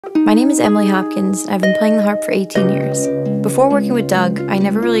My name is Emily Hopkins, and I've been playing the harp for 18 years. Before working with Doug, I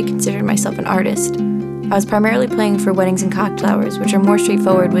never really considered myself an artist. I was primarily playing for weddings and cocktail hours, which are more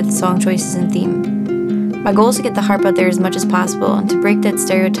straightforward with song choices and theme. My goal is to get the harp out there as much as possible and to break that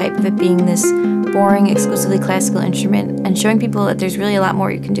stereotype of it being this boring, exclusively classical instrument and showing people that there's really a lot more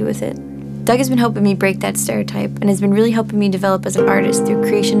you can do with it. Doug has been helping me break that stereotype and has been really helping me develop as an artist through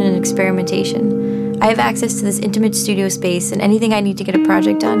creation and experimentation. I have access to this intimate studio space and anything I need to get a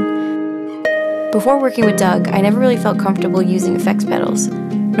project done. Before working with Doug, I never really felt comfortable using effects pedals.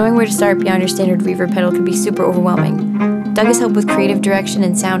 Knowing where to start beyond your standard reverb pedal can be super overwhelming. Doug has helped with creative direction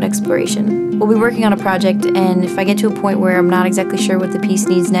and sound exploration. We'll be working on a project, and if I get to a point where I'm not exactly sure what the piece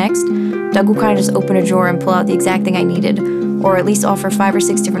needs next, Doug will kind of just open a drawer and pull out the exact thing I needed, or at least offer 5 or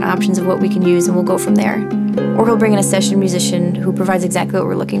 6 different options of what we can use, and we'll go from there. Or he'll bring in a session musician who provides exactly what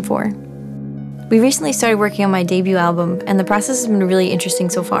we're looking for. We recently started working on my debut album, and the process has been really interesting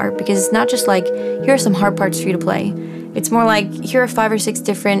so far because it's not just like, here are some hard parts for you to play. It's more like, here are 5 or 6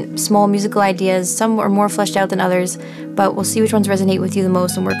 different small musical ideas. Some are more fleshed out than others, but we'll see which ones resonate with you the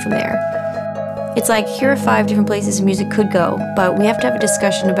most and work from there. It's like, here are 5 different places music could go, but we have to have a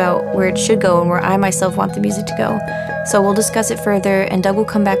discussion about where it should go and where I myself want the music to go. So we'll discuss it further, and Doug will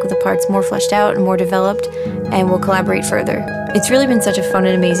come back with the parts more fleshed out and more developed, and we'll collaborate further. It's really been such a fun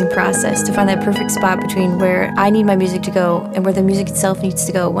and amazing process to find that perfect spot between where I need my music to go and where the music itself needs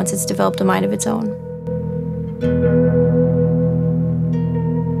to go once it's developed a mind of its own.